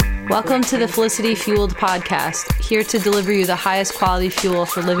Welcome to the Felicity Fueled podcast, here to deliver you the highest quality fuel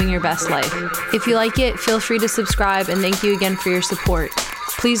for living your best life. If you like it, feel free to subscribe, and thank you again for your support.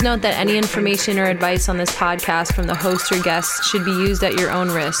 Please note that any information or advice on this podcast from the host or guests should be used at your own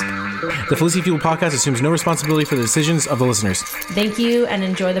risk. The Felicity Fueled podcast assumes no responsibility for the decisions of the listeners. Thank you, and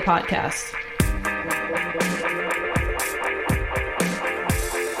enjoy the podcast.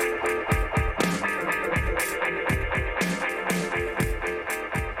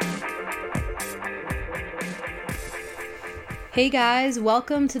 Hey guys,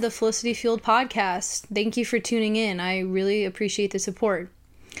 welcome to the Felicity Fueled podcast. Thank you for tuning in. I really appreciate the support.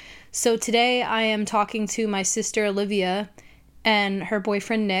 So today I am talking to my sister Olivia and her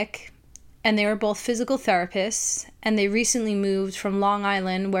boyfriend Nick, and they were both physical therapists, and they recently moved from Long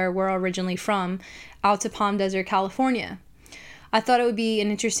Island, where we're originally from, out to Palm Desert, California. I thought it would be an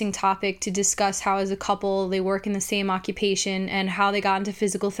interesting topic to discuss how as a couple they work in the same occupation and how they got into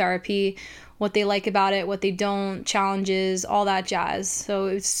physical therapy, what they like about it, what they don't, challenges, all that jazz. So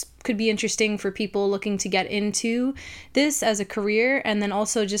it could be interesting for people looking to get into this as a career, and then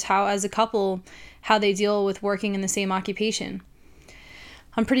also just how as a couple, how they deal with working in the same occupation.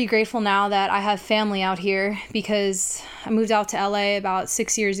 I'm pretty grateful now that I have family out here because I moved out to LA about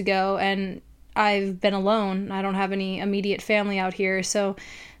 6 years ago and I've been alone. I don't have any immediate family out here. So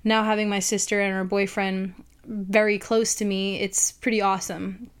now having my sister and her boyfriend very close to me, it's pretty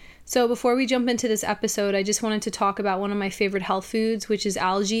awesome. So before we jump into this episode, I just wanted to talk about one of my favorite health foods, which is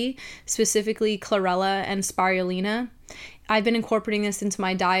algae, specifically chlorella and spirulina. I've been incorporating this into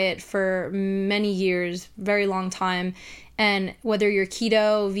my diet for many years, very long time. And whether you're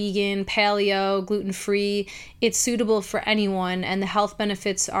keto, vegan, paleo, gluten-free, it's suitable for anyone, and the health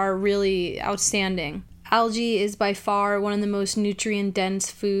benefits are really outstanding. Algae is by far one of the most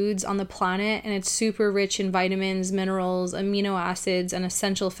nutrient-dense foods on the planet, and it's super rich in vitamins, minerals, amino acids, and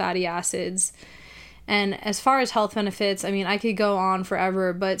essential fatty acids. And as far as health benefits, I could go on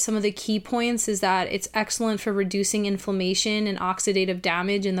forever, but some of the key points is that it's excellent for reducing inflammation and oxidative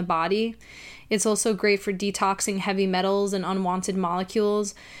damage in the body. It's also great for detoxing heavy metals and unwanted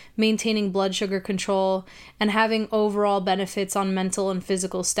molecules, maintaining blood sugar control, and having overall benefits on mental and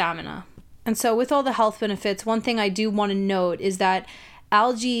physical stamina. And so with all the health benefits, one thing I do want to note is that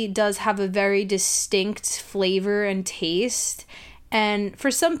algae does have a very distinct flavor and taste. And for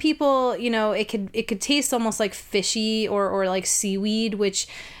some people, it could taste almost like fishy or like seaweed, which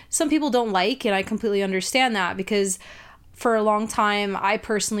some people don't like. And I completely understand that because for a long time, I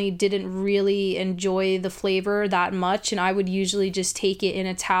personally didn't really enjoy the flavor that much. And I would usually just take it in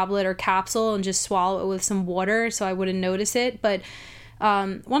a tablet or capsule and just swallow it with some water so I wouldn't notice it. But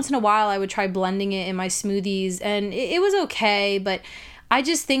once in a while, I would try blending it in my smoothies, and it was okay, but I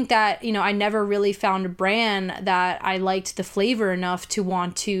just think that, I never really found a brand that I liked the flavor enough to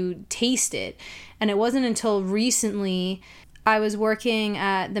want to taste it. And it wasn't until recently I was working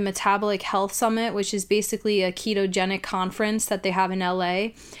at the Metabolic Health Summit, which is basically a ketogenic conference that they have in LA.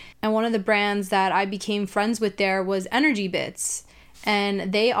 And one of the brands that I became friends with there was Energy Bits.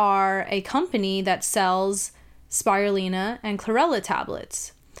 And they are a company that sells spirulina and chlorella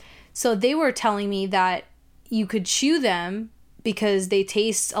tablets. So they were telling me that you could chew them because they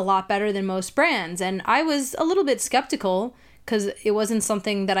taste a lot better than most brands. And I was a little bit skeptical because it wasn't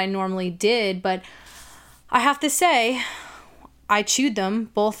something that I normally did. But I have to say, I chewed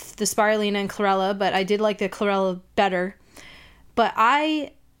them, both the spirulina and chlorella, but I did like the chlorella better. But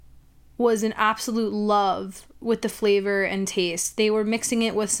I was in absolute love with the flavor and taste. They were mixing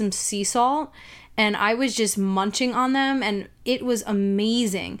it with some sea salt, and I was just munching on them, and it was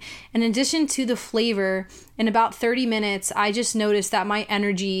amazing. In addition to the flavor, in about 30 minutes, I just noticed that my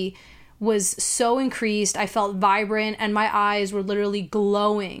energy was so increased. I felt vibrant, and my eyes were literally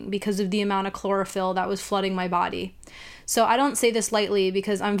glowing because of the amount of chlorophyll that was flooding my body. So I don't say this lightly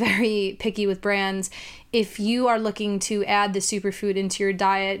because I'm very picky with brands. If you are looking to add the superfood into your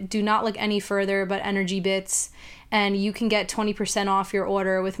diet, do not look any further but Energy Bits. And you can get 20% off your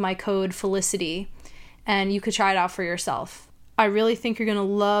order with my code Felicity, and you could try it out for yourself. I really think you're going to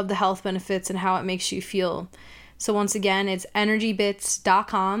love the health benefits and how it makes you feel. So once again, it's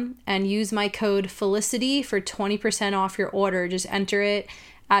energybits.com, and use my code Felicity for 20% off your order. Just enter it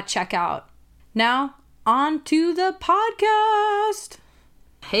at checkout. Now, on to the podcast.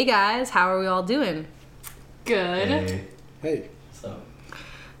 Hey guys, how are we all doing? Good. Hey.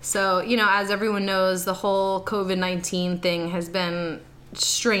 So, as everyone knows, the whole COVID-19 thing has been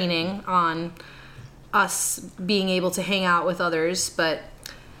straining on us being able to hang out with others. But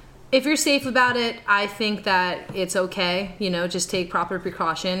if you're safe about it, I think that it's okay, just take proper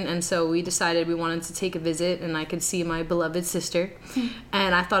precaution. And so we decided we wanted to take a visit and I could see my beloved sister.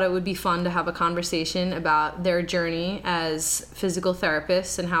 And I thought it would be fun to have a conversation about their journey as physical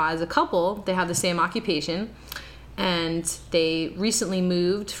therapists and how as a couple they have the same occupation. And they recently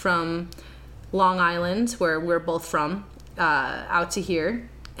moved from Long Island, where we're both from, out to here.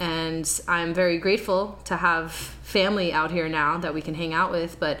 And I'm very grateful to have family out here now that we can hang out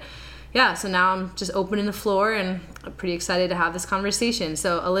with. But yeah, so now I'm just opening the floor and I'm pretty excited to have this conversation.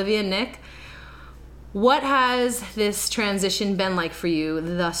 So Olivia and Nick, what has this transition been like for you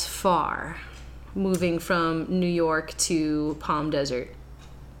thus far, moving from New York to Palm Desert?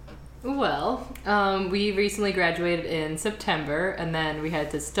 Well, we recently graduated in September, and then we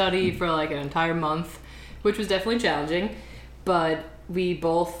had to study for like an entire month, which was definitely challenging, but we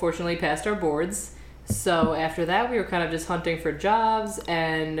both fortunately passed our boards. So after that, we were kind of just hunting for jobs,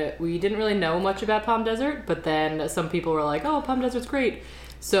 and we didn't really know much about Palm Desert, but then some people were like, oh, Palm Desert's great.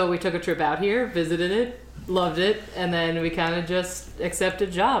 So we took a trip out here, visited it, loved it, and then we kind of just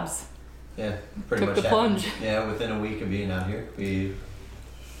accepted jobs. Yeah, pretty Took much the plunge. Yeah, within a week of being out here, we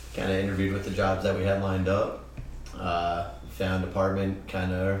kind of interviewed with the jobs that we had lined up, found apartment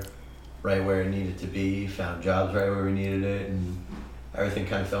kind of right where it needed to be, found jobs right where we needed it, and everything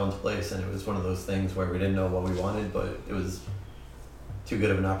kind of fell into place. And it was one of those things where we didn't know what we wanted, but it was too good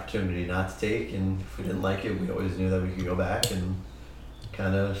of an opportunity not to take. And if we didn't like it, we always knew that we could go back and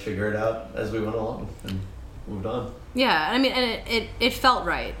kind of figure it out as we went along and moved on. Yeah, I mean, and it felt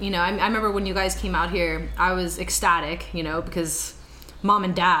right. I remember when you guys came out here, I was ecstatic, because Mom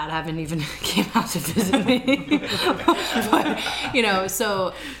and Dad haven't even came out to visit me. But,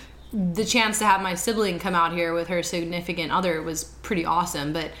 so the chance to have my sibling come out here with her significant other was pretty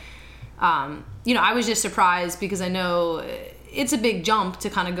awesome. But, I was just surprised because I know it's a big jump to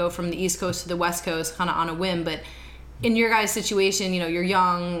kind of go from the East Coast to the West Coast kind of on a whim. But in your guys' situation, you're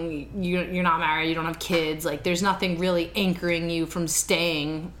young, you're not married, you don't have kids. Like, there's nothing really anchoring you from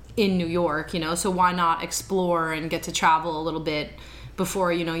staying in New York, so why not explore and get to travel a little bit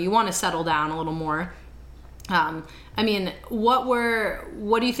before, you want to settle down a little more. I mean, what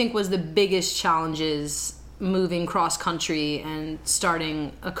do you think was the biggest challenges moving cross country and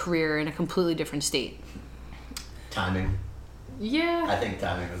starting a career in a completely different state? Timing. Yeah. I think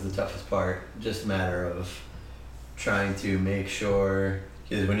timing was the toughest part. Just a matter of trying to make sure,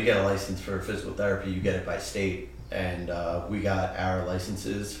 because when you get a license for physical therapy, you get it by state, and we got our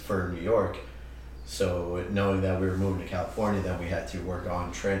licenses for New York. So knowing that we were moving to California, then we had to work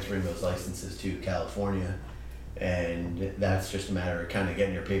on transferring those licenses to California. And that's just a matter of kind of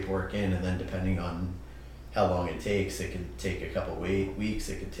getting your paperwork in, and then depending on how long it takes, it could take a couple weeks,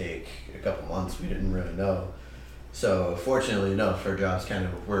 it could take a couple months, we didn't really know. So fortunately enough, our jobs kind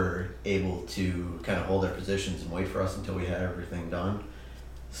of were able to kind of hold their positions and wait for us until we had everything done.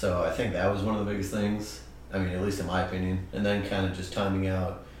 So I think that was one of the biggest things, I mean, at least in my opinion. And then kind of just timing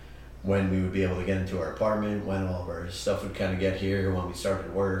out when we would be able to get into our apartment, when all of our stuff would kind of get here, when we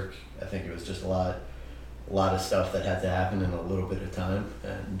started work. I think it was just a lot of stuff that had to happen in a little bit of time,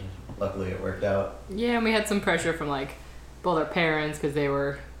 and luckily it worked out. Yeah, and we had some pressure from like both our parents, because they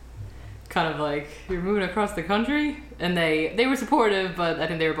were kind of like, you're moving across the country, and they were supportive, but I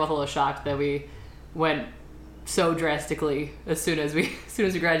think they were both a little shocked that we went so drastically as soon as we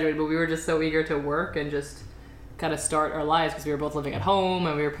graduated. But we were just so eager to work and just kind of start our lives, because we were both living at home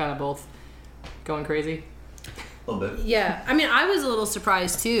and we were kind of both going crazy. A little bit. Yeah, I mean, I was a little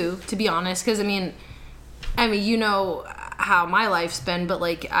surprised too, to be honest, because I mean, you know how my life's been, but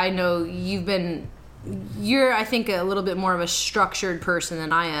like, I know you're, I think, a little bit more of a structured person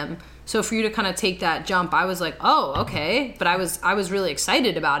than I am. So for you to kind of take that jump, I was like, oh, okay. But I was really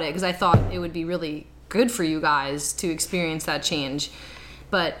excited about it, because I thought it would be really good for you guys to experience that change.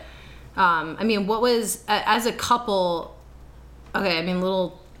 But I mean, what was, as a couple, okay, I mean,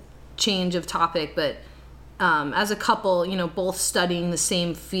 little change of topic, but as a couple, you know, both studying the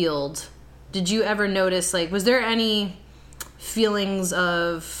same field, did you ever notice, like, was there any feelings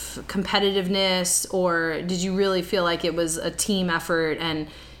of competitiveness, or did you really feel like it was a team effort and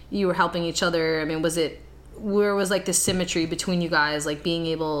you were helping each other? I mean, where was like the symmetry between you guys, like being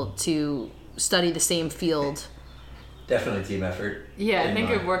able to study the same field? Definitely team effort. Yeah, I think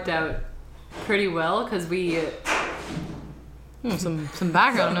it worked out pretty well, because we... some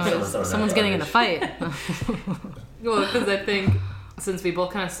background noise. Someone's getting in a fight. Well, because I think since we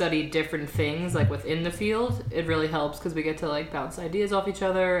both kind of study different things, like within the field, it really helps, because we get to like bounce ideas off each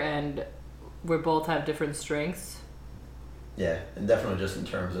other, and we both have different strengths. Yeah, and definitely just in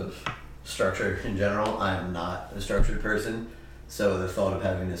terms of structure in general, I am not a structured person. So the thought of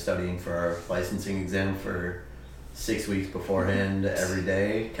having to studying for our licensing exam for 6 weeks beforehand every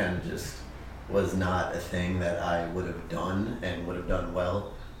day kind of just was not a thing that I would have done and would have done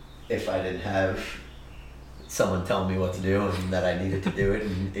well if I didn't have someone telling me what to do and that I needed to do it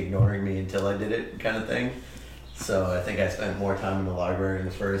and ignoring me until I did it kind of thing. So I think I spent more time in the library in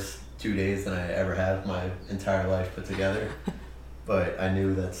the first 2 days than I ever have my entire life put together. But I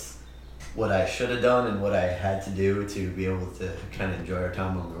knew that's what I should have done and what I had to do to be able to kind of enjoy our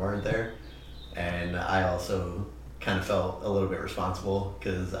time when we weren't there. And I also kind of felt a little bit responsible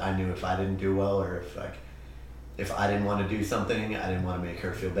because I knew if I didn't do well or if I didn't want to do something, I didn't want to make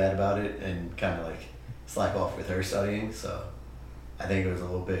her feel bad about it and kind of like slack off with her studying. So I think it was a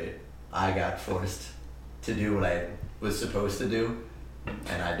little bit, I got forced to do what I was supposed to do,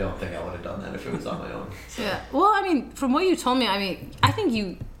 and I don't think I would have done that if it was on my own. So. Yeah. Well, I mean, from what you told me, I mean, I think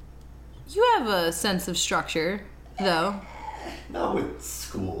you have a sense of structure, though. Not with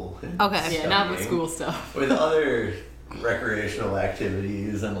school. Okay. Yeah, Studying. not with school stuff. With other recreational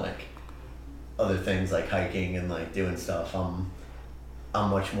activities and like other things like hiking and like doing stuff, I'm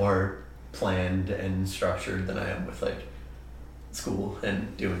much more planned and structured than I am with like school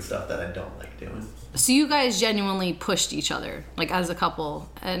and doing stuff that I don't like doing. So you guys genuinely pushed each other, like as a couple,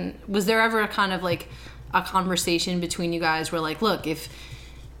 and was there ever a kind of like a conversation between you guys where like, look, if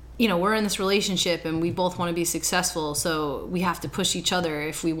you know we're in this relationship and we both want to be successful, so we have to push each other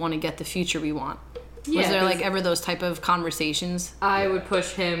if we want to get the future we want? Yeah, was there like ever those type of conversations? I would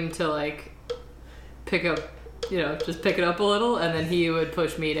push him to like pick up, just pick it up a little, and then he would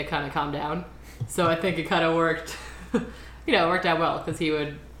push me to kind of calm down. So I think it kind of worked, it worked out well because he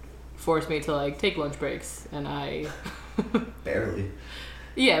would force me to like take lunch breaks, and I Barely.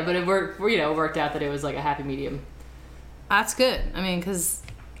 yeah, but it worked. It worked out that it was like a happy medium. That's good. I mean, because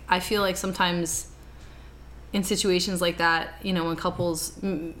I feel like sometimes in situations like that, when couples,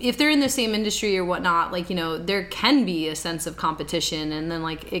 if they're in the same industry or whatnot, like, there can be a sense of competition, and then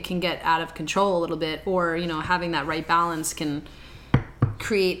like it can get out of control a little bit, or, having that right balance can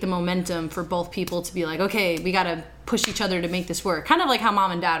create the momentum for both people to be like, okay, we got to push each other to make this work. Kind of like how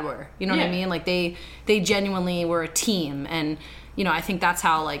mom and dad were, you know what I mean? Like they genuinely were a team, and, I think that's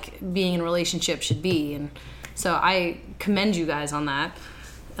how like being in a relationship should be. And so I commend you guys on that.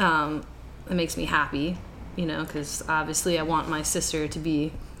 It makes me happy. Because obviously I want my sister to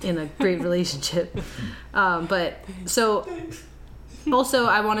be in a great relationship. But so also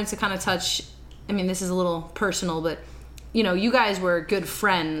I wanted to kind of touch, I mean, this is a little personal, but you guys were good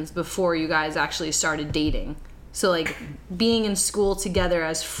friends before you guys actually started dating. So like being in school together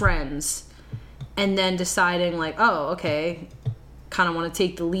as friends and then deciding like, oh, okay, kind of want to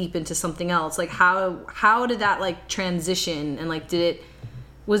take the leap into something else. Like how did that like transition, and like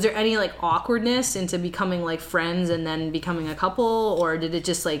was there any like awkwardness into becoming like friends and then becoming a couple, or did it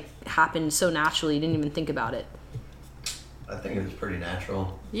just like happen so naturally you didn't even think about it? I think it was pretty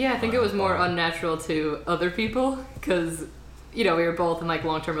natural. Yeah, I think it was more unnatural to other people because, we were both in like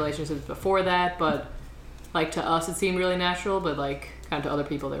long-term relationships before that, but like to us it seemed really natural, but like kind of to other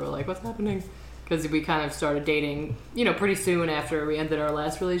people they were like, what's happening? Because we kind of started dating, pretty soon after we ended our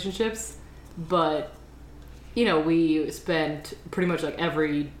last relationships, but we spent pretty much like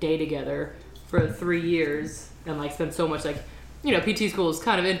every day together for 3 years and like spent so much like, PT school is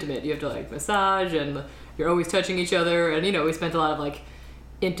kind of intimate. You have to like massage and you're always touching each other, and we spent a lot of like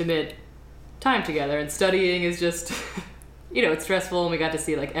intimate time together, and studying is just, it's stressful, and we got to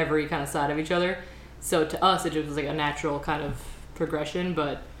see like every kind of side of each other. So to us it just was like a natural kind of progression.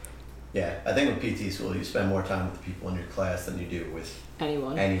 But yeah, I think with PT school you spend more time with the people in your class than you do with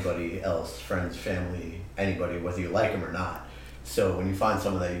anybody else, friends, family, anybody, whether you like them or not. So when you find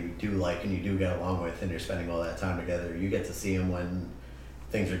someone that you do like and you do get along with and you're spending all that time together, you get to see them when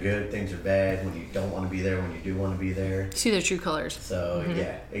things are good, things are bad, when you don't want to be there, when you do want to be there. See their true colors. So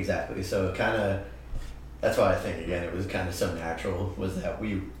yeah, exactly. So kind of, that's why I think again it was kind of so natural, was that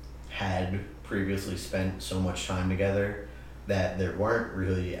we had previously spent so much time together that there weren't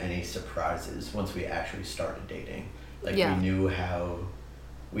really any surprises once we actually started dating. Like we knew how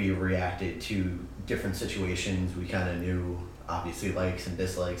we reacted to different situations. We kind of knew obviously likes and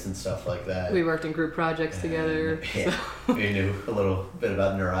dislikes and stuff like that. We worked in group projects together. Yeah, we knew a little bit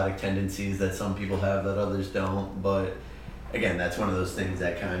about neurotic tendencies that some people have that others don't. But again, that's one of those things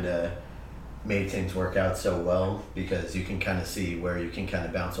that kind of made things work out so well, because you can kind of see where you can kind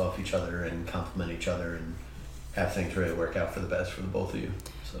of bounce off each other and complement each other and have things really work out for the best for the both of you.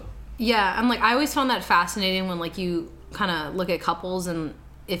 So yeah, I'm like, I always found that fascinating when like you kind of look at couples and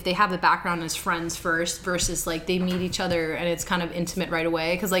if they have the background as friends first versus like they meet each other and it's kind of intimate right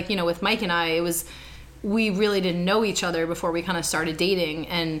away. Because like, with Mike and I, it was we really didn't know each other before we kind of started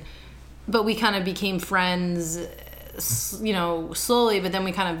dating, but we kind of became friends, you know, slowly, but then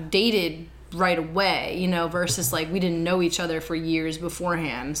we kind of dated right away, you know, versus like we didn't know each other for years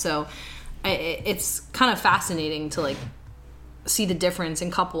beforehand. So it's kind of fascinating to like see the difference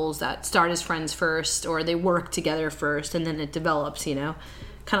in couples that start as friends first, or they work together first and then it develops, you know,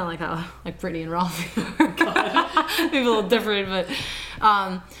 kind of like how like Brittany and Ralph maybe a little different, but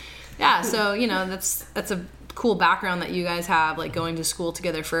yeah, so you know, that's a cool background that you guys have, like going to school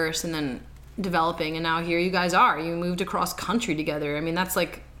together first and then developing, and now here you guys you moved across country together. I mean, that's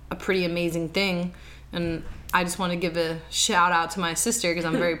like a pretty amazing thing, and I just want to give a shout out to my sister because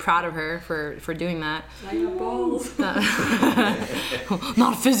I'm very proud of her for doing that. I got balls.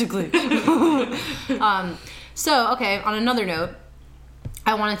 Not physically. So, okay, on another note,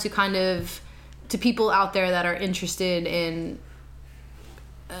 I wanted to kind of, to people out there that are interested in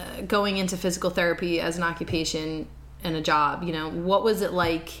going into physical therapy as an occupation and a job, you know, what was it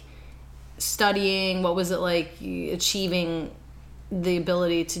like studying? What was it like achieving the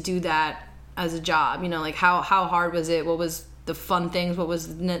ability to do that as a job? You know, like how hard was it? What was the fun things? What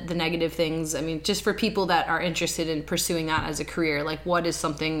was the negative things? I mean, just for people that are interested in pursuing that as a career, like what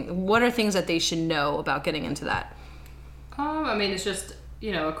are things that they should know about getting into that? I mean, it's just,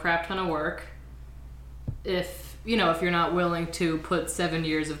 you know, a crap ton of work. If you're not willing to put 7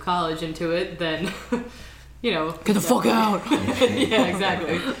 years of college into it, then, you know, get the fuck out. Yeah,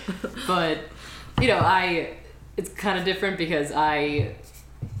 exactly. But, you know, it's kind of different because I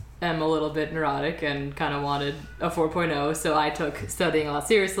am a little bit neurotic and kind of wanted a 4.0, so I took studying a lot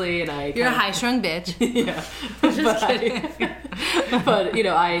seriously, and You're a high-strung bitch. Yeah. Just kidding. But, you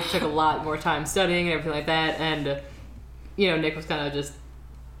know, I took a lot more time studying and everything like that, and, you know, Nick was kind of just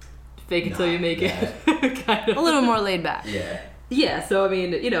fake it till you make it. Kind of. A little more laid back. Yeah. Yeah, so, I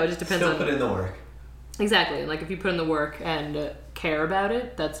mean, you know, it just depends Still on... put in the work. Exactly. Like, if you put in the work and care about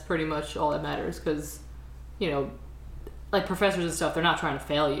it, that's pretty much all that matters, because, you know, like professors and stuff, they're not trying to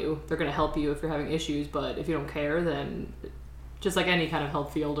fail you. They're going to help you if you're having issues, but if you don't care, then just like any kind of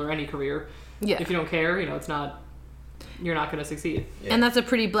health field or any career, if you don't care, you know, you're not going to succeed. Yeah. And that's a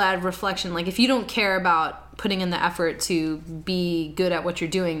pretty bad reflection. Like, if you don't care about putting in the effort to be good at what you're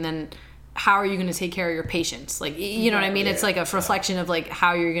doing, then how are you going to take care of your patients? Like, you know what I mean? Yeah. It's like a reflection of like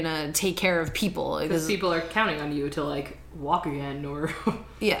how you're going to take care of people. Because people are counting on you to like walk again or...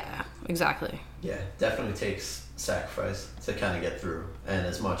 Yeah, exactly. Yeah, definitely takes sacrifice to kind of get through. And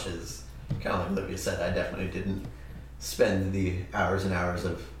as much as, kind of like Olivia said, I definitely didn't spend the hours and hours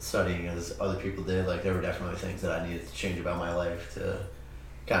of studying as other people did. Like, there were definitely things that I needed to change about my life to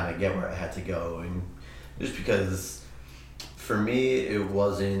kind of get where I had to go. And just because for me, it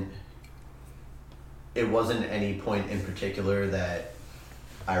wasn't any point in particular that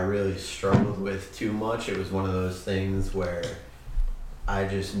I really struggled with too much. It was one of those things where I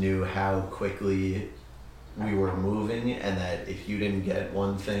just knew how quickly we were moving, and that if you didn't get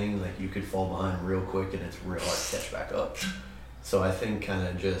one thing, like, you could fall behind real quick and it's real hard to catch back up. So I think kind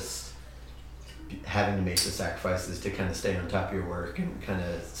of just having to make the sacrifices to kind of stay on top of your work and kind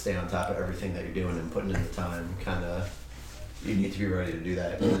of stay on top of everything that you're doing and putting in the time, kind of, you need to be ready to do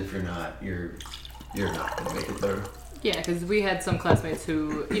that, because if you're not, you're not going to make it through. Yeah, because we had some classmates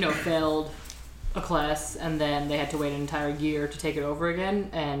who, you know, failed a class and then they had to wait an entire year to take it over again,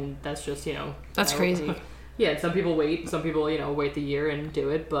 and that's just, you know... That's crazy. Yeah, some people wait, you know, wait the year and do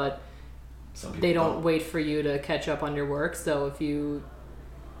it, but they don't wait for you to catch up on your work, so if you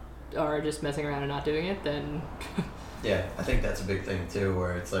are just messing around and not doing it, then... Yeah, I think that's a big thing too,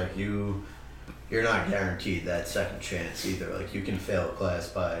 where it's like you're not guaranteed that second chance either. Like, you can fail a class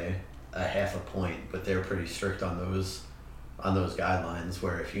by a half a point, but they're pretty strict on those guidelines,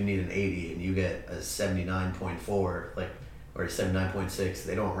 where if you need an 80 and you get a 79.4, like, or a 79.6,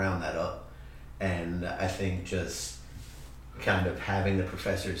 they don't round that up. And I think just kind of having the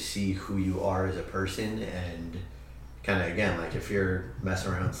professors see who you are as a person, and kind of, again, like, if you're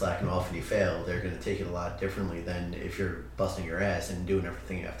messing around, slacking off, and you fail, they're going to take it a lot differently than if you're busting your ass and doing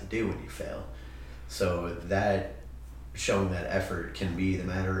everything you have to do when you fail. So that, showing that effort can be the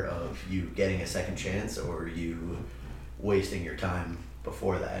matter of you getting a second chance or you wasting your time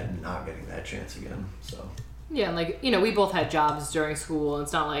before that and not getting that chance again. So yeah, and like, you know, we both had jobs during school, and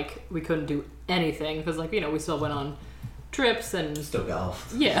it's not like we couldn't do anything, because, like, you know, we still went on trips and still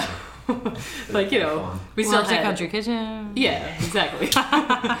golfed. Yeah. Like, you know, we still had a country kitchen. Yeah, exactly.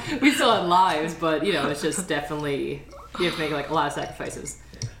 We still had lives, but, you know, it's just definitely, you have to make like a lot of sacrifices.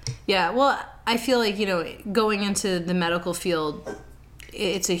 Yeah, well, I feel like, you know, going into the medical field,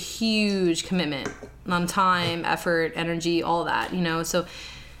 it's a huge commitment on time, effort, energy, all that, you know. So,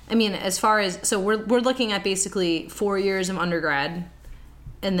 I mean, as far as, so we're looking at basically 4 years of undergrad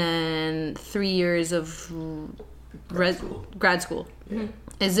and then 3 years of grad school. Mm-hmm.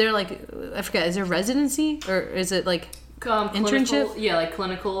 Is there like, I forget, is there residency or is it like internship? Yeah, like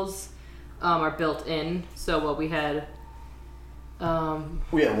clinicals are built in. So what we had...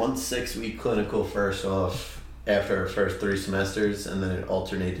 we had 1 6-week clinical first off after our first 3 semesters, and then it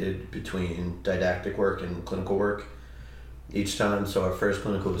alternated between didactic work and clinical work each time. So our first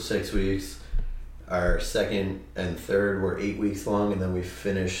clinical was 6 weeks, our second and third were 8 weeks long, and then we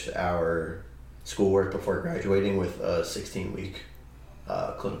finished our schoolwork before graduating with a 16-week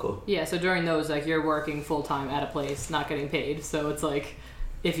clinical. Yeah, so during those, like, you're working full-time at a place, not getting paid. So it's like,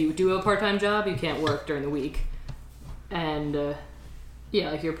 if you do a part-time job, you can't work during the week. And,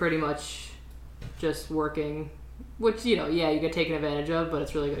 yeah, like, you're pretty much just working, which, you know, yeah, you get taken advantage of, but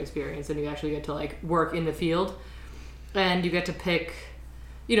it's really good experience, and you actually get to, like, work in the field. And you get to pick,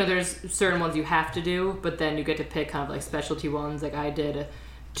 you know, there's certain ones you have to do, but then you get to pick kind of, like, specialty ones. Like, I did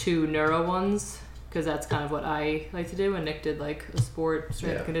 2 neuro ones, because that's kind of what I like to do, and Nick did, like, a strength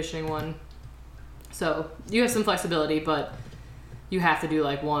and conditioning one. So you have some flexibility, but you have to do,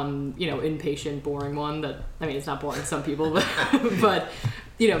 like, one, you know, inpatient, boring one that, I mean, it's not boring to some people, but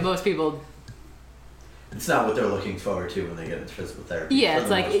you know, most people... It's not what they're looking forward to when they get into physical therapy. Yeah, it's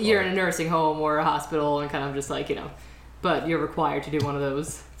like you're in a nursing home or a hospital and kind of just like, you know, but you're required to do one of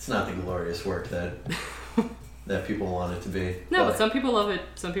those. It's not the glorious work that that people want it to be. No, but some people love it.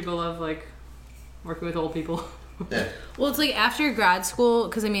 Some people love, like, working with old people. Yeah. Well, it's like after grad school,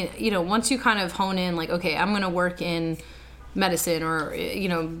 because I mean, you know, once you kind of hone in, like, okay, I'm going to work in medicine, or, you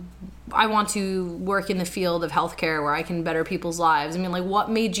know, I want to work in the field of healthcare where I can better people's lives. I mean, like, what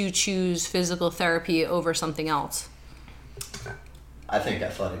made you choose physical therapy over something else? I think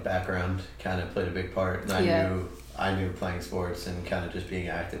athletic background kind of played a big part, and I knew playing sports and kind of just being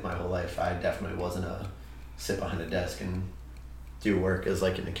active my whole life. I definitely wasn't a sit behind a desk and do work as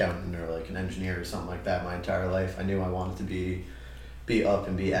like an accountant or like an engineer or something like that my entire life. I knew I wanted to be up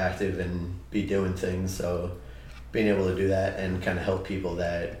and be active and be doing things. So being able to do that and kind of help people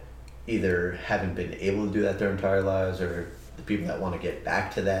that either haven't been able to do that their entire lives, or the people that want to get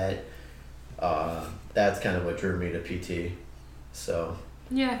back to that, that's kind of what drew me to PT. So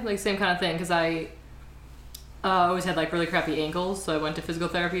Yeah, like, same kind of thing, because I always had, like, really crappy ankles, so I went to physical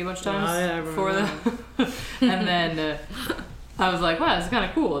therapy a bunch of times for them. And then I was like, wow, this is kind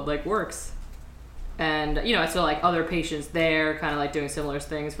of cool. It, like, works. And, you know, I saw, like, other patients there kind of, like, doing similar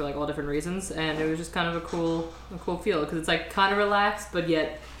things for, like, all different reasons, and it was just kind of a cool feel, because it's, like, kind of relaxed, but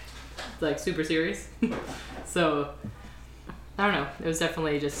yet, like, super serious. So, I don't know. It was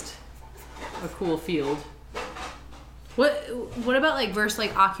definitely just a cool field. What about, like, versus,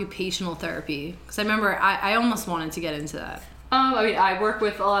 like, occupational therapy? Because I remember I almost wanted to get into that. I mean, I work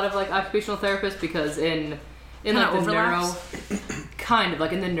with a lot of, like, occupational therapists, because in like, the neuro, kind of,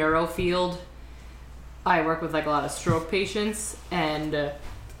 like, in the neuro field, I work with, like, a lot of stroke patients, and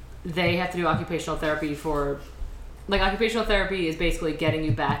they have to do occupational therapy for, like, occupational therapy is basically getting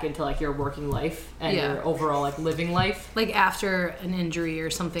you back into, like, your working life and your overall, like, living life. Like, after an injury or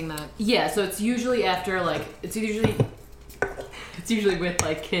something that... Yeah, so it's usually after, like, it's usually with,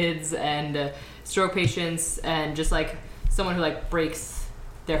 like, kids and stroke patients, and just, like, someone who, like, breaks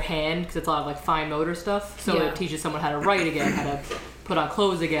their hand, because it's a lot of, like, fine motor stuff. So it teaches someone how to write again, how to put on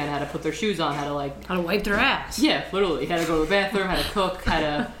clothes again, how to put their shoes on, how to wipe their ass. Yeah, literally. How to go to the bathroom, how to cook, how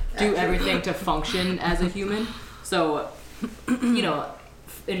to do everything to function as a human. So, you know,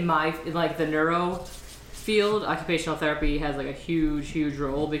 in like, the neuro field, occupational therapy has, like, a huge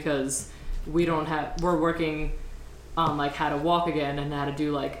role, because we're working on, like, how to walk again and how to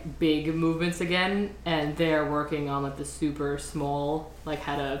do, like, big movements again, and they're working on, like, the super small, like,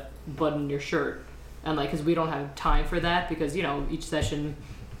 how to button your shirt, and, like, because we don't have time for that, because, you know, each session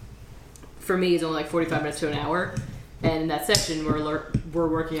for me is only, like, 45 minutes to an hour, and in that session we're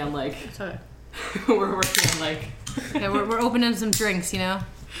working on, like, we're working on, like, yeah, we're opening some drinks, you know,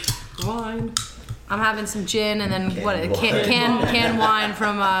 wine. I'm having some gin, and then canned wine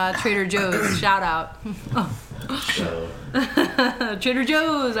from Trader Joe's. Shout out. So. Trader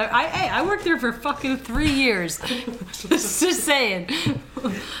Joe's. I worked there for fucking 3 years. just saying.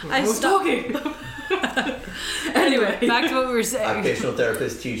 I was talking. Anyway, back to what we were saying. Occupational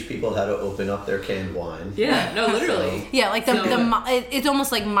therapists teach people how to open up their canned wine. Yeah, no, literally. Yeah, like it's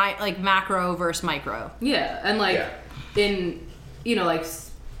almost like macro versus micro. Yeah, and like in, you know, like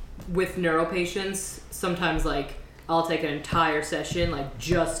with neuro patients, sometimes like I'll take an entire session like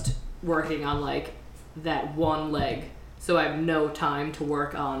just working on like that one leg, so I have no time to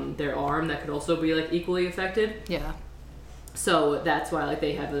work on their arm that could also be like equally affected. Yeah. So that's why like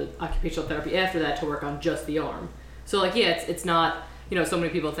they have the occupational therapy after that to work on just the arm. So like it's not, so many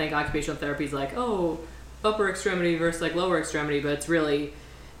people think occupational therapy is like, oh, upper extremity versus like lower extremity, but it's really,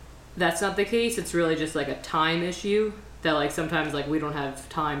 that's not the case. It's really just like a time issue that like sometimes like we don't have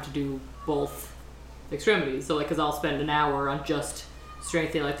time to do both extremities. So like, cause I'll spend an hour on just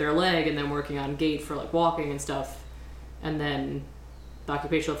strengthening like their leg and then working on gait for like walking and stuff. And then the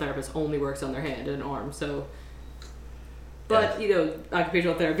occupational therapist only works on their hand and arm. So, but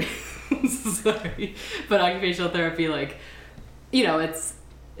occupational therapy, sorry, but occupational therapy, like, it's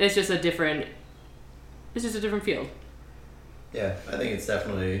just a different field. Yeah, I think it's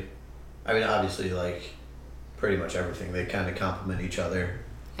definitely, obviously, like, pretty much everything, they kind of complement each other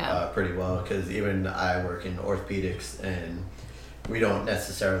pretty well, because even I work in orthopedics, and we don't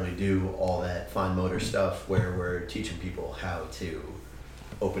necessarily do all that fine motor stuff where we're teaching people how to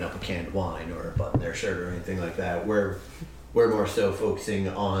open up a canned wine or button their shirt or anything like that. We're more so focusing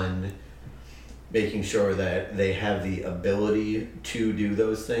on making sure that they have the ability to do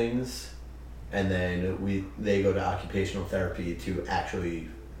those things, and then they go to occupational therapy to actually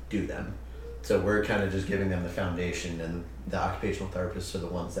do them. So we're kind of just giving them the foundation, and the occupational therapists are the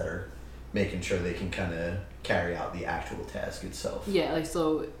ones that are making sure they can kind of carry out the actual task itself. Yeah, like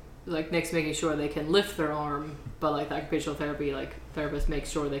so, like Nick's making sure they can lift their arm, but like the occupational therapy like therapist makes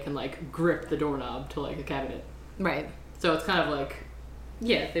sure they can like grip the doorknob to like a cabinet. Right. So it's kind of like,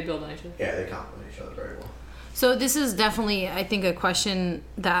 they build on each other. Yeah, they complement each other very well. So this is definitely, I think, a question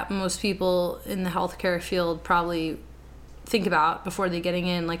that most people in the healthcare field probably think about before they getting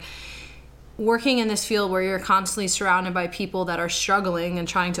in. Like, working in this field where you're constantly surrounded by people that are struggling and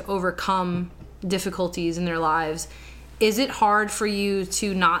trying to overcome difficulties in their lives, is it hard for you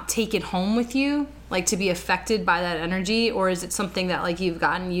to not take it home with you, like to be affected by that energy, or is it something that like you've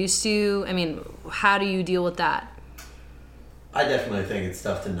gotten used to? I mean, how do you deal with that? I definitely think it's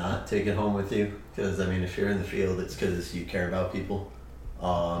tough to not take it home with you, because if you're in the field, it's because you care about people,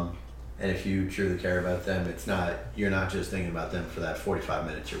 and if you truly care about them, you're not just thinking about them for that 45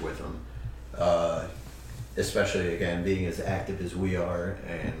 minutes you're with them. Especially again being as active as we are,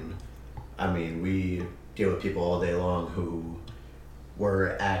 and we deal with people all day long who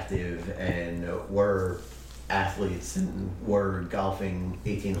were active and were athletes and were golfing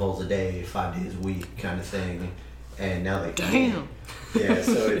 18 holes a day 5 days a week kind of thing, and now they can't. Yeah,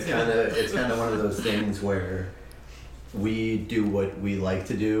 so it's kind of one of those things where we do what we like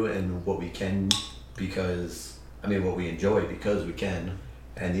to do and what we can, because what we enjoy because we can,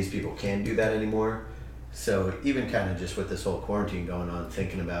 and these people can't do that anymore. So even kind of just with this whole quarantine going on,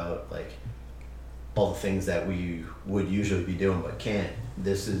 thinking about like all the things that we would usually be doing but can't,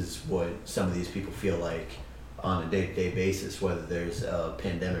 this is what some of these people feel like on a day-to-day basis, whether there's a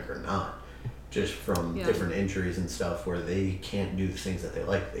pandemic or not, just from different injuries and stuff, where they can't do the things that they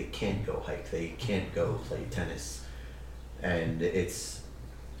like. They can't go hike, they can't go play tennis, and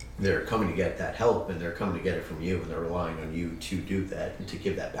they're coming to get that help, and they're coming to get it from you, and they're relying on you to do that and to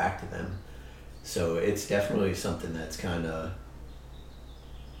give that back to them. So it's definitely something that's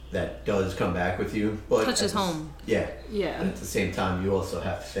that does come back with you, but touches home. Yeah. But at the same time, you also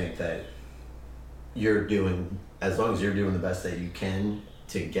have to think that as long as you're doing the best that you can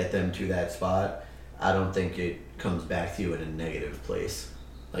to get them to that spot, I don't think it comes back to you in a negative place.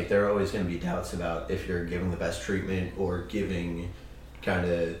 Like, there are always going to be doubts about if you're giving the best treatment or giving kind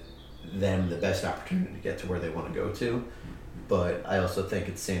of them the best opportunity to get to where they want to go to. But I also think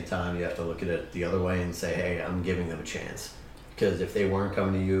at the same time, you have to look at it the other way and say, hey, I'm giving them a chance. Because if they weren't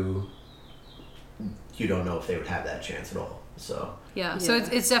coming to you, you don't know if they would have that chance at all. So so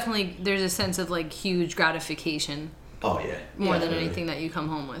it's definitely, there's a sense of like huge gratification. Oh yeah. More than anything that you come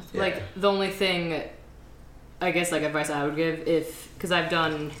home with. Yeah. Like, the only thing, I guess, like advice I would give, because I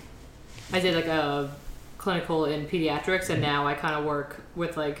did like a clinical in pediatrics, and now I kind of work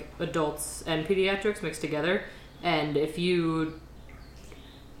with like adults and pediatrics mixed together. And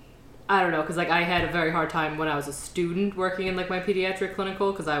I don't know, because like I had a very hard time when I was a student working in like my pediatric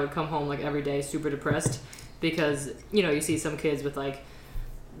clinical, because I would come home like every day super depressed, because you see some kids with like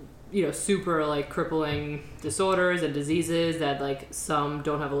super like crippling disorders and diseases that like some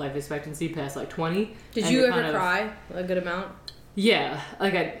don't have a life expectancy past like 20. Did you ever cry a good amount? Yeah,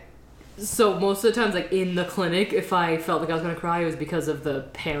 like so most of the times, like in the clinic, if I felt like I was gonna cry, it was because of the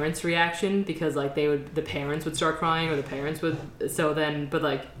parents' reaction, because like the parents would start crying, or the parents would. So then, but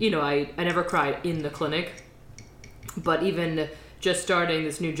like I never cried in the clinic. But even just starting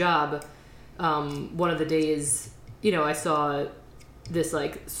this new job, one of the days, I saw this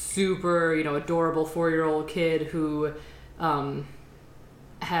like super adorable 4-year-old kid who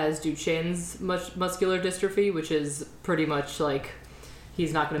has Duchenne's muscular dystrophy, which is pretty much like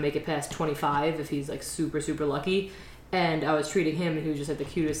he's not going to make it past 25 if he's like super, super lucky. And I was treating him, and he was just like the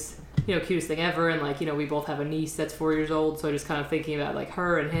cutest thing ever. And like, we both have a niece that's 4 years old, so just kind of thinking about like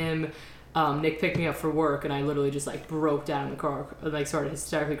her and him. Nick picked me up for work, and I literally just like broke down in the car, like started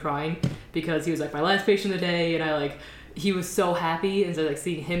hysterically crying because he was like my last patient of the day, and he was so happy, and so like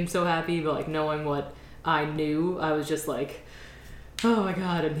seeing him so happy, but like knowing what I knew, I was just like, oh my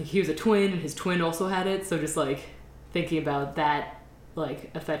god. And he was a twin, and his twin also had it, so just like thinking about that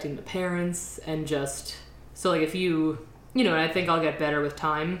like affecting the parents, and just so like if and I think I'll get better with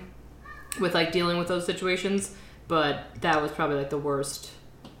time with like dealing with those situations, but that was probably like the worst,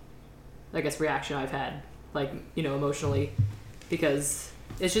 I guess, reaction I've had, like, emotionally, because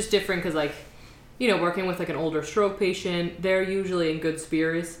it's just different because, like, working with, like, an older stroke patient, they're usually in good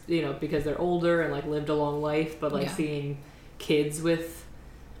spirits, because they're older and, like, lived a long life, but, like, seeing kids with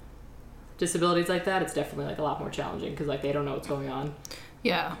disabilities like that, it's definitely, like, a lot more challenging because, like, they don't know what's going on.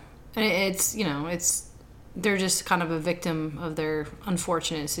 Yeah. And it's, they're just kind of a victim of their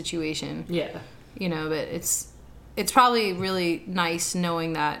unfortunate situation. Yeah. But it's probably really nice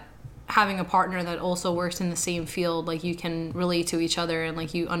knowing that having a partner that also works in the same field, like you can relate to each other and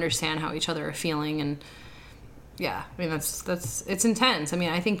like you understand how each other are feeling. And yeah, I mean, that's it's intense. I mean,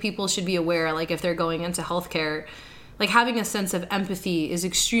 I think people should be aware, like if they're going into healthcare, like having a sense of empathy is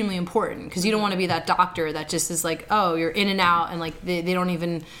extremely important, because you don't want to be that doctor that just is like, oh, you're in and out, and like they don't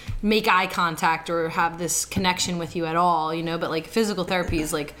even make eye contact or have this connection with you at all, but like physical therapy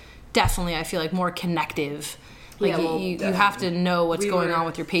is like definitely, I feel like, more connective. Like, you have to know what's going on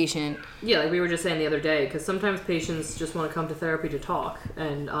with your patient. Yeah, like we were just saying the other day, because sometimes patients just want to come to therapy to talk.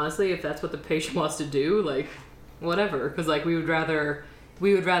 And honestly, if that's what the patient wants to do, like, whatever. Because, like, we would rather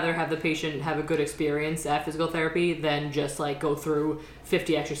have the patient have a good experience at physical therapy than just, like, go through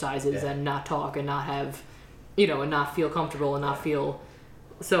 50 exercises and not talk and not have, and not feel comfortable and not feel...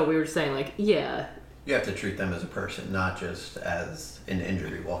 So we were just saying, like, yeah... You have to treat them as a person, not just as an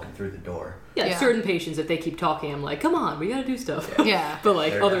injury walking through the door. Yeah, certain patients, if they keep talking, I'm like, come on, we gotta do stuff. Yeah. But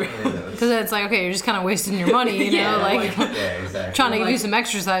like They're other... Because it's like, okay, you're just kind of wasting your money, exactly. Trying to do some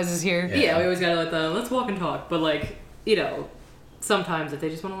exercises here. Yeah, we always gotta let's walk and talk. But like, sometimes if they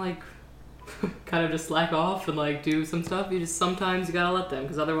just want to like kind of just slack off and like do some stuff, sometimes you gotta let them,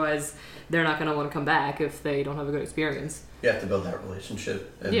 because otherwise they're not gonna want to come back if they don't have a good experience. You have to build that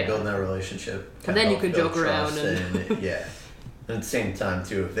relationship, and building that relationship, and then you can joke around and and at the same time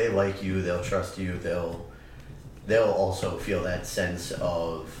too, if they like you, they'll trust you, they'll also feel that sense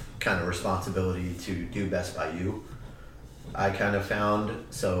of kind of responsibility to do best by you. I kind of found,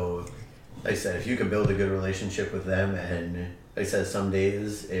 so like I said, if you can build a good relationship with them, and like I said, some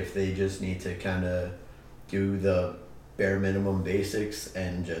days if they just need to kind of do the bare minimum basics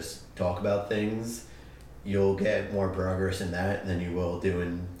and just talk about things, you'll get more progress in that than you will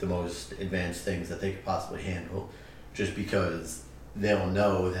doing the most advanced things that they could possibly handle, just because they'll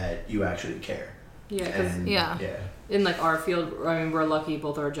know that you actually care. Yeah, because in like our field, I mean, we're lucky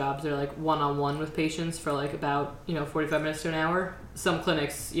both our jobs are like one-on-one with patients for like about 45 minutes to an hour. Some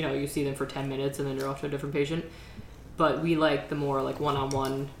clinics, you see them for 10 minutes and then you're off to a different patient, but we like the more like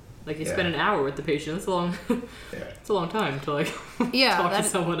one-on-one. Like you spend an hour with the patient. It's a long, it's a long time to like talk to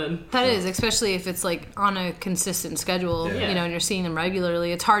someone. And that is, especially if it's like on a consistent schedule, and you're seeing them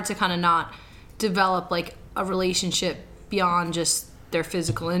regularly. It's hard to kind of not develop like a relationship beyond just their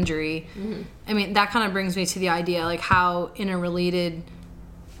physical injury. Mm-hmm. I mean, that kind of brings me to the idea like how interrelated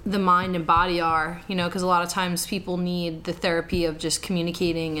the mind and body are. Because a lot of times people need the therapy of just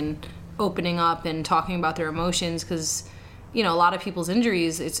communicating and opening up and talking about their emotions, because a lot of people's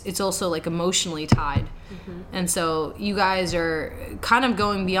injuries, it's also like emotionally tied. Mm-hmm. And so you guys are kind of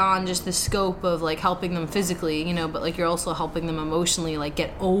going beyond just the scope of like helping them physically, but like you're also helping them emotionally like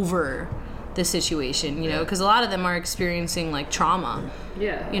get over the situation, because a lot of them are experiencing like trauma.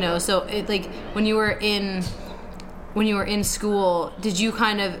 Yeah. So it like when you were in school, did you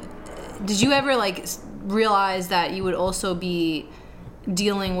ever like realize that you would also be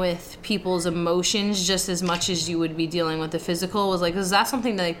dealing with people's emotions just as much as you would be dealing with the physical? Was like, is that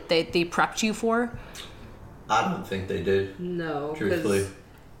something that they prepped you for? I don't think they did. No, truthfully,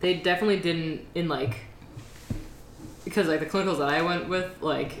 they definitely didn't. In like, because like the clinicals that I went with,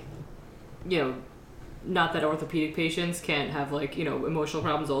 like, not that orthopedic patients can't have like emotional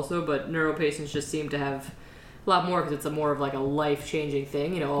problems also, but neuro patients just seem to have a lot more, because it's more of like a life-changing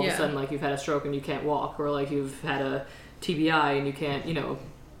thing. All of a sudden, like you've had a stroke and you can't walk, or like you've had a TBI and you can't,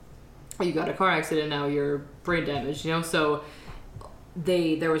 you got a car accident, now you're brain damaged, so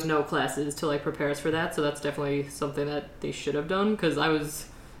there was no classes to like prepare us for that. So that's definitely something that they should have done, because I was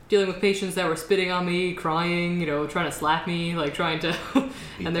dealing with patients that were spitting on me, crying, you know, trying to slap me, like trying to,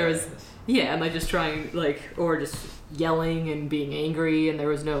 and there was, yeah, and like just trying, like, or just yelling and being angry, and there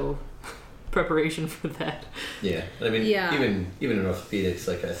was no preparation for that. Yeah, I mean, even in orthopedics,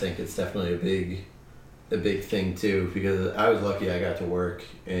 like I think it's definitely a big thing too, because I was lucky I got to work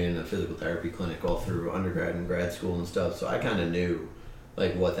in a physical therapy clinic all through undergrad and grad school and stuff, so I kind of knew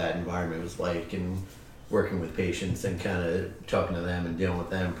like what that environment was like, and working with patients and kind of talking to them and dealing with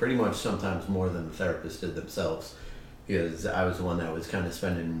them pretty much sometimes more than the therapist did themselves, because I was the one that was kind of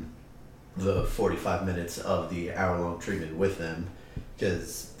spending the 45 minutes of the hour-long treatment with them,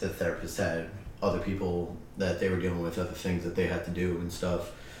 because the therapist had other people that they were dealing with, other things that they had to do and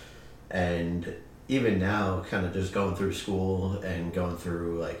stuff. And even now, kind of just going through school and going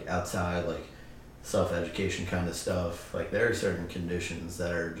through like outside like self-education kind of stuff, like there are certain conditions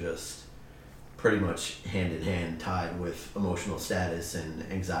that are just pretty much hand in hand tied with emotional status and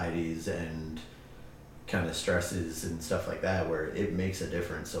anxieties and kind of stresses and stuff like that, where it makes a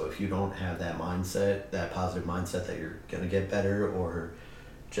difference. So if you don't have that mindset, that positive mindset that you're gonna get better, or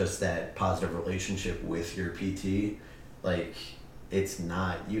just that positive relationship with your PT, like it's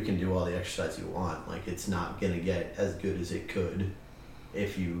not, you can do all the exercise you want, like it's not gonna get as good as it could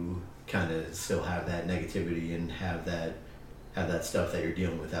if you kind of still have that negativity and have that stuff that you're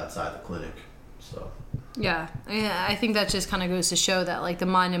dealing with outside the clinic. So yeah, I think that just kind of goes to show that like the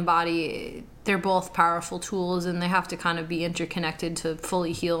mind and body, they're both powerful tools, and they have to kind of be interconnected to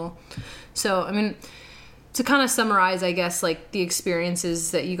fully heal. So I mean, to kind of summarize, I guess, like the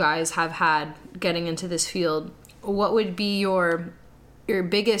experiences that you guys have had getting into this field, what would be your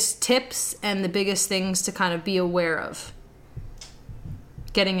biggest tips and the biggest things to kind of be aware of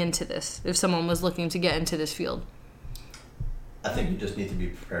getting into this, if someone was looking to get into this field? I think you just need to be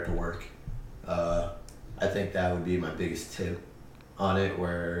prepared to work. I think that would be my biggest tip on it,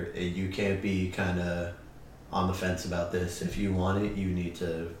 where you can't be kind of on the fence about this. If you want it, you need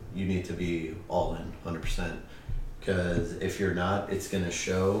to be all in 100%, because if you're not, it's going to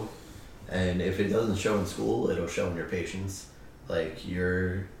show. And if it doesn't show in school, it'll show in your patients. Like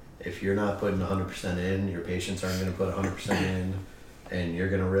if you're not putting 100% in, your patients aren't going to put 100% in, and you're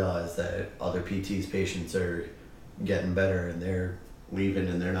going to realize that other PT's patients are getting better and they're leaving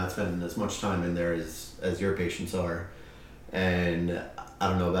and they're not spending as much time in there as your patients are. And I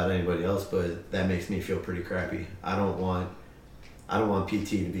don't know about anybody else, but that makes me feel pretty crappy. I don't want PT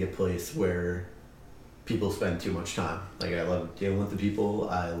to be a place where people spend too much time. Like, I love dealing with the people.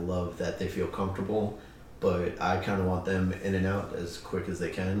 I love that they feel comfortable, but I kind of want them in and out as quick as they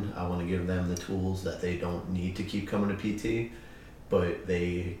can. I want to give them the tools that they don't need to keep coming to PT, but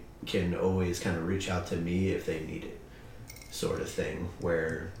they can always kind of reach out to me if they need it, sort of thing,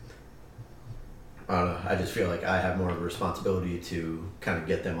 where I don't know, I just feel like I have more of a responsibility to kind of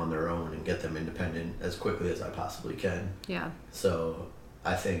get them on their own and get them independent as quickly as I possibly can. Yeah. So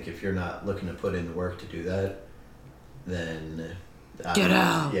I think if you're not looking to put in the work to do that, then get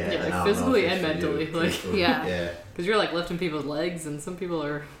out. Yeah, yeah, like physically and mentally, yeah, because you're like lifting people's legs, and some people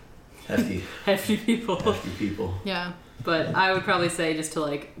are hefty people. Yeah. But I would probably say just to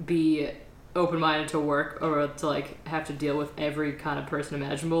like be open-minded to work, or to like have to deal with every kind of person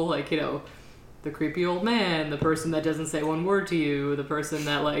imaginable, like, you know, the creepy old man, the person that doesn't say one word to you, the person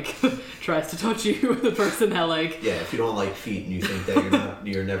that like tries to touch you, the person that like, yeah, if you don't like feet and you think that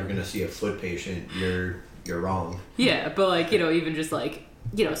you're never gonna see a foot patient, you're wrong. Yeah, but like, you know, even just like,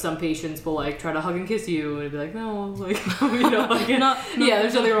 you know, some patients will like try to hug and kiss you, and be like, no, like, you know, like, yeah,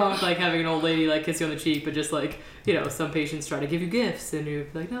 there's nothing wrong with like having an old lady like kiss you on the cheek, but just like, you know, some patients try to give you gifts, and you're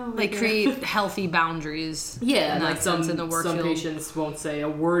like, no, like create healthy boundaries. Yeah, and like some in the work some field. Patients won't say a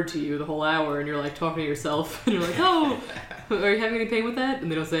word to you the whole hour, and you're like talking to yourself, and you're like, oh, are you having any pain with that?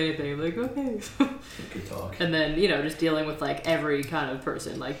 And they don't say anything. You're like, okay. Good talk. And then, you know, just dealing with like every kind of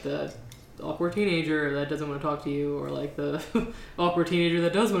person, like the awkward teenager that doesn't want to talk to you, or like the awkward teenager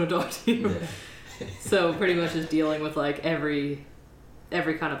that does want to talk to you. Yeah. So pretty much just dealing with like every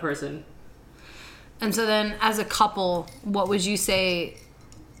kind of person. And so then, as a couple, what would you say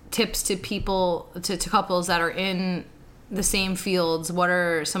tips to people, to couples that are in the same fields? What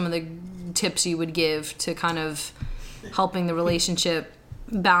are some of the tips you would give to kind of helping the relationship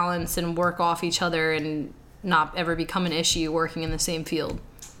balance and work off each other and not ever become an issue working in the same field?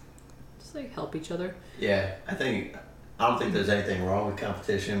 Just like help each other. Yeah, I don't think there's anything wrong with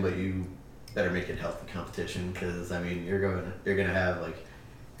competition, but you better make it healthy competition, because I mean, you're gonna have like,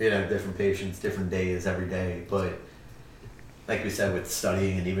 you know, different patients, different days every day. But like we said, with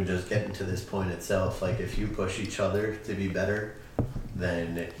studying and even just getting to this point itself, like if you push each other to be better,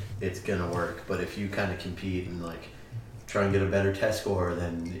 then it's gonna work. But if you kind of compete and like try and get a better test score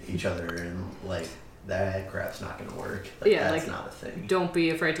than each other, and like that crap's not gonna work. Like, Yeah, that's like, not a thing. Don't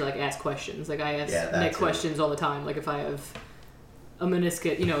be afraid to like ask questions. Like I ask Nick questions all the time. Like if I have a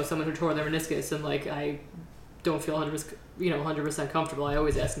meniscus, someone who tore their meniscus, and like I don't feel 100% comfortable, I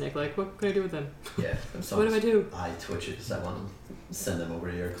always ask Nick, like, what can I do with them? Yeah. What do I do? I twitch it because I want to send them over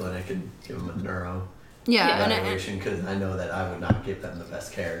to your clinic and give them a neuro Yeah, evaluation, because I know that I would not give them the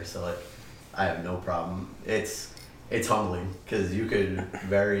best care. So like, I have no problem. It's humbling because you could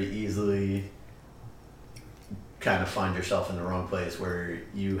very easily kind of find yourself in the wrong place where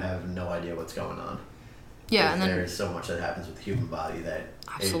you have no idea what's going on. yeah, and then there's so much that happens with the human body that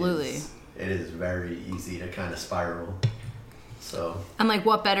absolutely. It is very easy to kind of spiral. So, and like,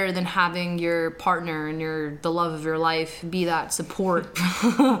 what better than having your partner and the love of your life be that support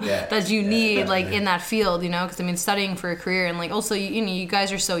that you need, definitely. Like in that field, because I mean, studying for a career, and like also you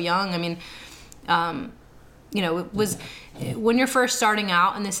guys are so young. I mean, it was when you're first starting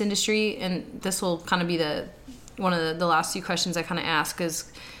out in this industry, and this will kind of be one of the last few questions I kind of ask,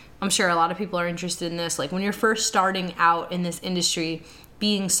 because I'm sure a lot of people are interested in this. Like when you're first starting out in this industry,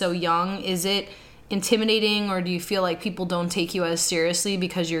 being so young, is it intimidating, or do you feel like people don't take you as seriously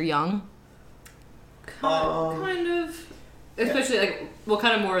because you're young? Kind of. Especially,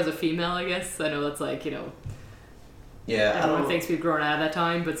 kind of more as a female, I guess. I know that's like, yeah, everyone thinks we've grown out of that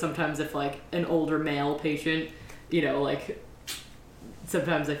time, but sometimes if like an older male patient, like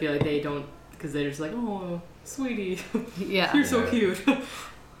sometimes I feel like they don't, because they're just like, oh, sweetie, yeah, you're so cute.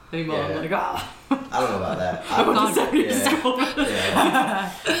 Anymore, I'm like, I don't know about that. I went to secondary school.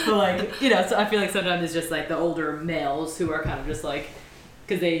 But like, so I feel like sometimes it's just like the older males who are kind of just like,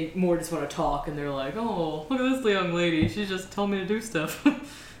 because they more just want to talk, and they're like, oh, look at this young lady, she's just telling me to do stuff.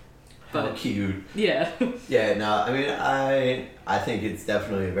 But how cute. Yeah. Yeah, no, I mean, I think it's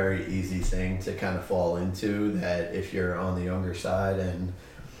definitely a very easy thing to kind of fall into, that if you're on the younger side, and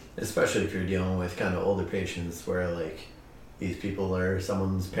especially if you're dealing with kind of older patients where like these people are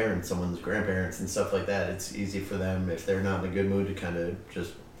someone's parents, someone's grandparents and stuff like that, it's easy for them, if they're not in a good mood, to kind of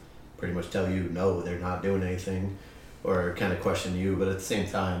just pretty much tell you no, they're not doing anything, or kind of question you. But at the same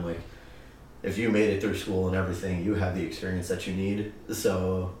time, like, if you made it through school and everything, you have the experience that you need.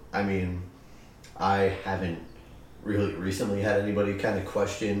 So, I mean, I haven't really recently had anybody kind of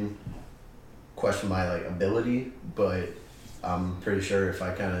question my like ability, but I'm pretty sure if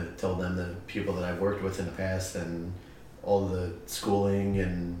I kind of told them the people that I've worked with in the past and all the schooling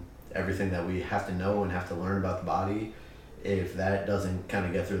and everything that we have to know and have to learn about the body, if that doesn't kind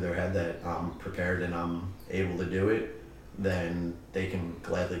of get through their head that I'm prepared and I'm able to do it, then they can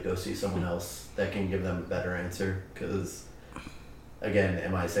gladly go see someone else that can give them a better answer. Because, again,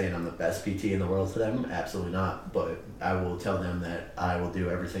 am I saying I'm the best PT in the world to them? Absolutely not. But I will tell them that I will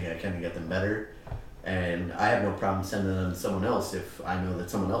do everything I can to get them better. And I have no problem sending them to someone else if I know that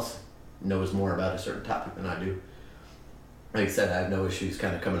someone else knows more about a certain topic than I do. Like I said, I have no issues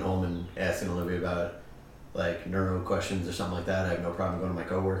kind of coming home and asking Olivia about like neuro questions or something like that. I have no problem going to my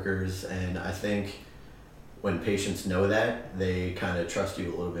coworkers, and I think when patients know that, they kind of trust you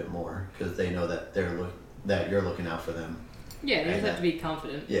a little bit more because they know that that you're looking out for them. Yeah, you just have to be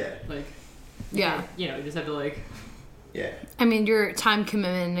confident. Yeah. Like. Yeah. You just have to like. Yeah. I mean, your time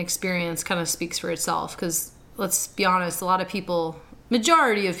commitment and experience kind of speaks for itself, because let's be honest, a lot of people,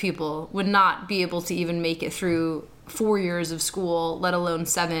 majority of people, would not be able to even make it through 4 years of school, let alone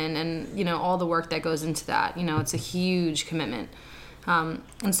 7, and all the work that goes into that. It's a huge commitment. And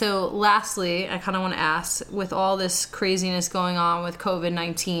so lastly, I kind of want to ask, with all this craziness going on with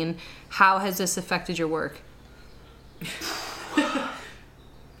COVID-19, how has this affected your work?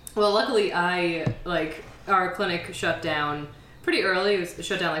 Well, luckily our clinic shut down pretty early. It was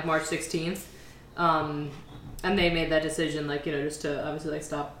shut down like March 16th. And they made that decision just to obviously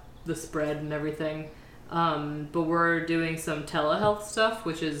stop the spread and everything. But we're doing some telehealth stuff,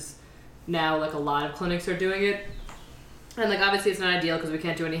 which is now a lot of clinics are doing it. And obviously it's not ideal because we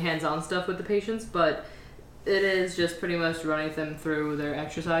can't do any hands-on stuff with the patients, but it is just pretty much running them through their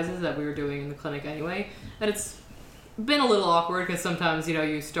exercises that we were doing in the clinic anyway. And it's been a little awkward because sometimes,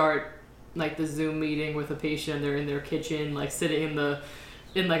 you start the Zoom meeting with a patient, they're in their kitchen, sitting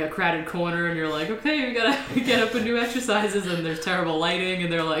in a crowded corner, and you're like, okay, we gotta get up and do exercises, and there's terrible lighting,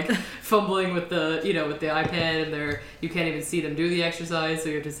 and they're fumbling with the with the iPad, and you can't even see them do the exercise, so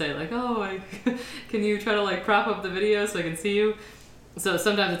you have to say can you try to prop up the video so I can see you? So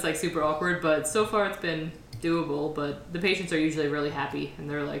sometimes it's super awkward, but so far it's been doable. But the patients are usually really happy, and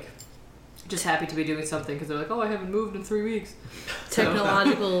they're just happy to be doing something because they're like, oh, I haven't moved in 3 weeks.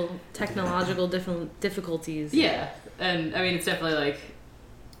 Technological difficulties. Yeah, and I mean it's definitely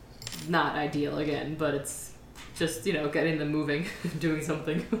not ideal again, but it's just, getting them moving, doing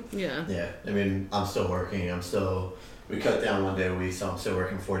something. Yeah. Yeah, I mean, I'm still working. We cut down 1 day a week, so I'm still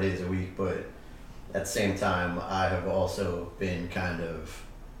working 4 days a week. But at the same time, I have also been kind of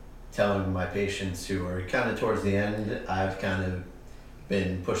telling my patients who are kind of towards the end, I've kind of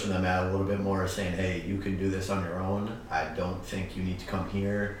been pushing them out a little bit more, saying, hey, you can do this on your own. I don't think you need to come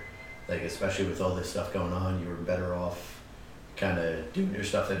here. Like, especially with all this stuff going on, you were better off kind of doing your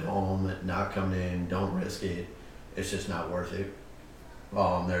stuff at home, not coming in, don't risk it. It's just not worth it.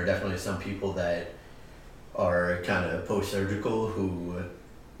 There are definitely some people that are kind of post-surgical who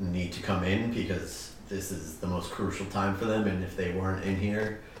need to come in because this is the most crucial time for them, and if they weren't in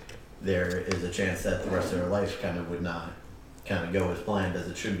here, there is a chance that the rest of their life kind of would not kind of go as planned as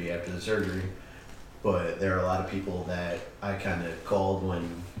it should be after the surgery. But there are a lot of people that I kind of called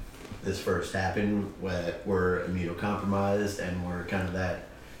when this first happened that were immunocompromised and were kind of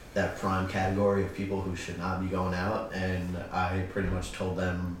that prime category of people who should not be going out, and I pretty much told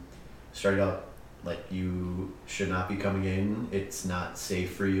them straight up, like, you should not be coming in. It's not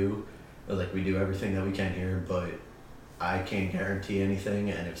safe for you. I was like, we do everything that we can here, but I can't guarantee anything,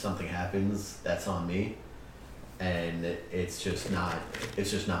 and if something happens, that's on me. And it's just not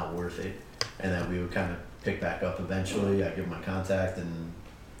worth it. And then we would kind of pick back up eventually. I give my contact and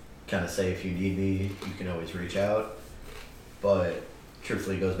kind of say, if you need me, you can always reach out. But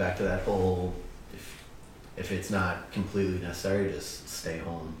truthfully, it goes back to that whole, if it's not completely necessary, just stay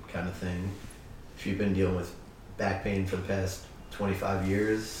home kind of thing. If you've been dealing with back pain for the past 25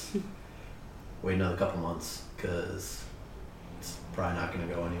 years, wait another couple months, because it's probably not going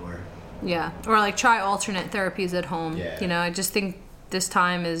to go anywhere. Yeah, or like try alternate therapies at home. Yeah. I just think this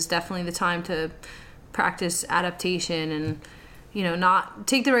time is definitely the time to practice adaptation and, not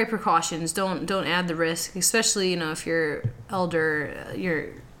take the right precautions. Don't add the risk, especially, if you're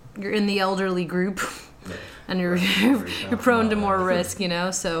you're in the elderly group and you're prone to more risk,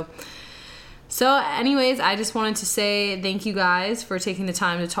 So anyways, I just wanted to say thank you guys for taking the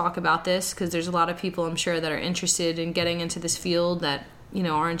time to talk about this, because there's a lot of people, I'm sure, that are interested in getting into this field that,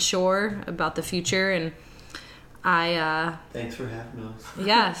 aren't sure about the future. And thanks for having us.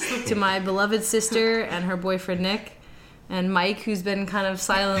 Yes, to my beloved sister and her boyfriend Nick, and Mike, who's been kind of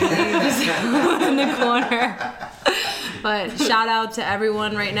silently just in the corner. But shout out to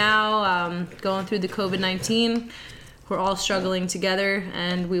everyone right now going through the COVID-19. We're all struggling together,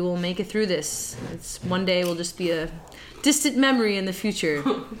 and we will make it through this. One day will just be a distant memory in the future.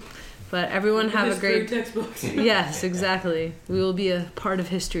 But everyone have a great textbooks. Yes, exactly. We will be a part of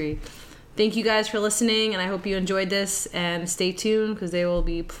history. Thank you guys for listening, and I hope you enjoyed this. And stay tuned, because there will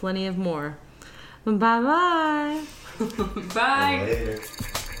be plenty of more. Bye-bye. Bye. Later.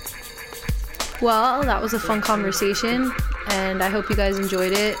 Well, that was a fun conversation, and I hope you guys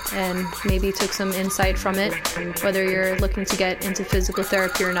enjoyed it and maybe took some insight from it, whether you're looking to get into physical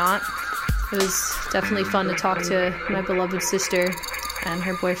therapy or not. It was definitely fun to talk to my beloved sister and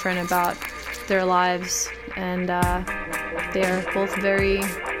her boyfriend about their lives, and they are both very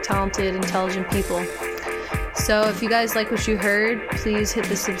talented, intelligent people. So if you guys like what you heard, please hit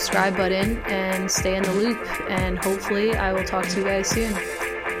the subscribe button and stay in the loop, and hopefully I will talk to you guys soon.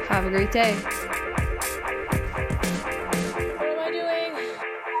 Have a great day.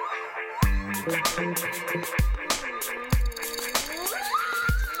 What am I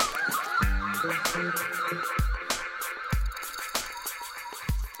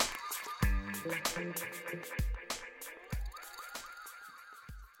doing?